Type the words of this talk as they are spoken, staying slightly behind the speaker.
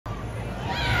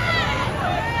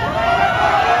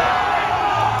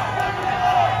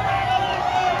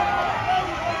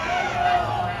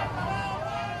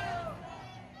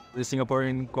the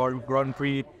Singaporean Grand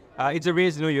Prix. It's a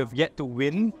race you have yet to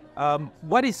win.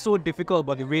 What is so difficult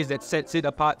about the race that sets it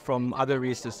apart from other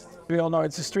races? We all know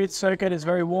it's a street circuit. It's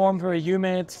very warm, very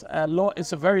humid.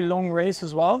 It's a very long race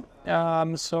as well.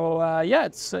 It's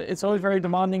always very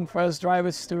demanding for us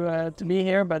drivers to be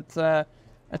here. But I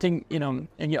think and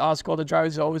you ask all the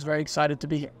drivers, are always very excited to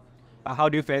be here. How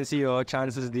do you fancy your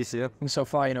chances this year? So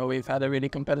far, we've had a really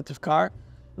competitive car.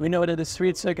 We know that the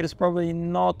street circuit is probably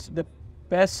not the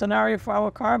best scenario for our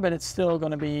car, but it's still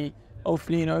going to be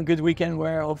hopefully a good weekend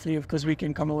where hopefully of course we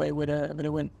can come away with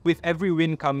a win. With every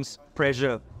win comes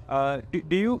pressure.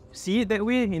 Do you see it that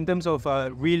way in terms of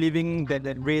reliving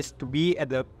that race to be at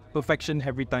the perfection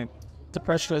every time? The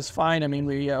pressure is fine. I mean,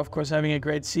 we are of course having a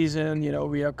great season.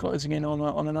 We are closing in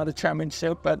on another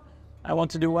championship, but I want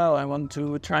to do well. I want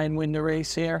to try and win the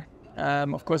race here.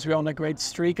 Of course we're on a great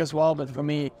streak as well, but for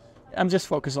me, I'm just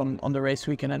focused on the race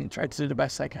weekend and try to do the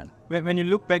best I can. When you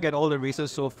look back at all the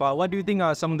races so far, what do you think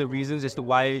are some of the reasons as to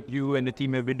why you and the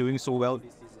team have been doing so well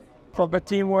this season? Proper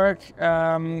teamwork.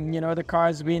 The car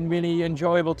has been really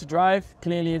enjoyable to drive.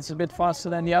 Clearly, it's a bit faster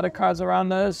than the other cars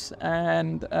around us.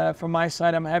 And from my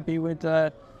side, I'm happy with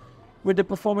the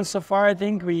performance so far. I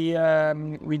think we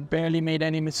barely made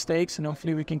any mistakes, and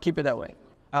hopefully we can keep it that way.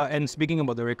 And speaking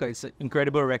about the record, it's an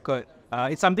incredible record.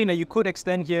 It's something that you could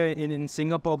extend here in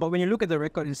Singapore, but when you look at the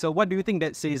record itself, what do you think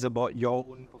that says about your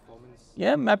own performance?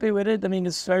 Yeah, I'm happy with it. I mean,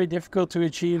 it's very difficult to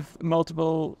achieve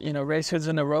multiple, race hits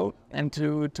in a row, and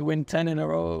to win 10 in a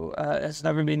row has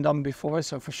never been done before.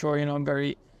 So for sure, I'm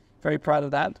very, very proud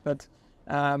of that. But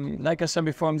like I said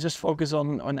before, I'm just focused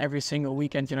on every single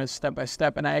weekend, step by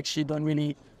step, and I actually don't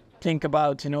really think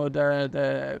about,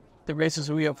 the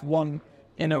races we have won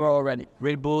in a row already.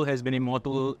 Red Bull has been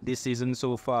immortal this season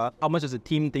so far. How much does the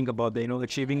team think about that?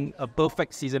 Achieving a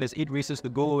perfect season. There's 8 races to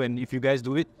go, and if you guys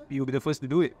do it, you'll be the first to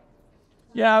do it.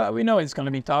 Yeah, we know it's going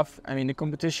to be tough. I mean, the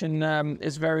competition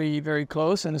is very, very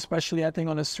close, and especially I think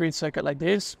on a street circuit like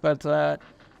this. But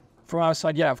from our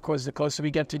side, yeah, of course, the closer we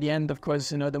get to the end, of course,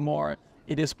 the more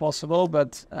it is possible.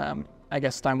 But I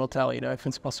guess time will tell, if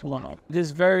it's possible or not. It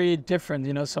is very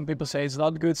different. Some people say it's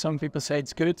not good, some people say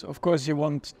it's good. Of course, you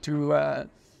want to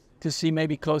see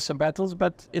maybe closer battles,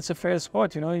 but it's a fair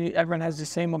sport. Everyone has the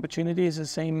same opportunities, the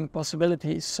same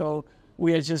possibilities. So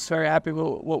we are just very happy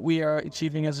with what we are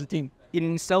achieving as a team.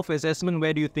 In self-assessment,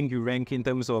 where do you think you rank in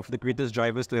terms of the greatest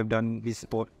drivers to have done this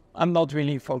sport? I'm not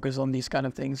really focused on these kind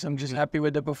of things. I'm just happy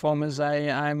with the performance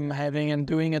I'm having and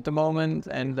doing at the moment,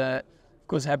 and of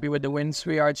course happy with the wins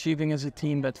we are achieving as a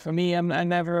team. But for me, I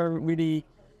never really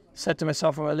said to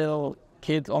myself from a little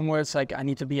kid onwards, like, I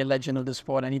need to be a legend of the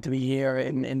sport. I need to be here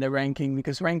in the ranking,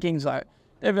 because rankings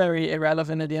they're very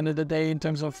irrelevant at the end of the day in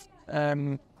terms of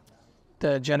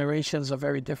the generations are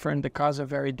very different, the cars are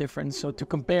very different. So to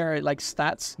compare like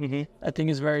stats, I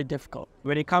think is very difficult.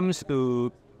 When it comes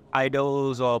to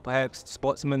idols or perhaps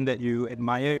sportsmen that you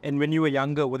admire, and when you were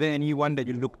younger, were there anyone that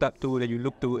you looked up to, that you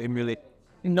looked to emulate?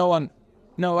 No one.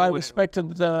 No, I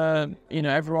respected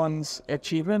everyone's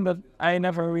achievement, but I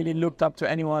never really looked up to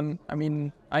anyone. I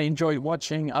mean, I enjoyed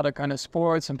watching other kind of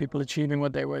sports and people achieving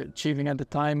what they were achieving at the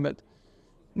time, but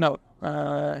no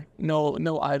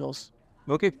idols.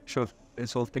 Okay, sure.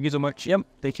 That's all. Thank you so much. Yep.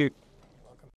 Thank you.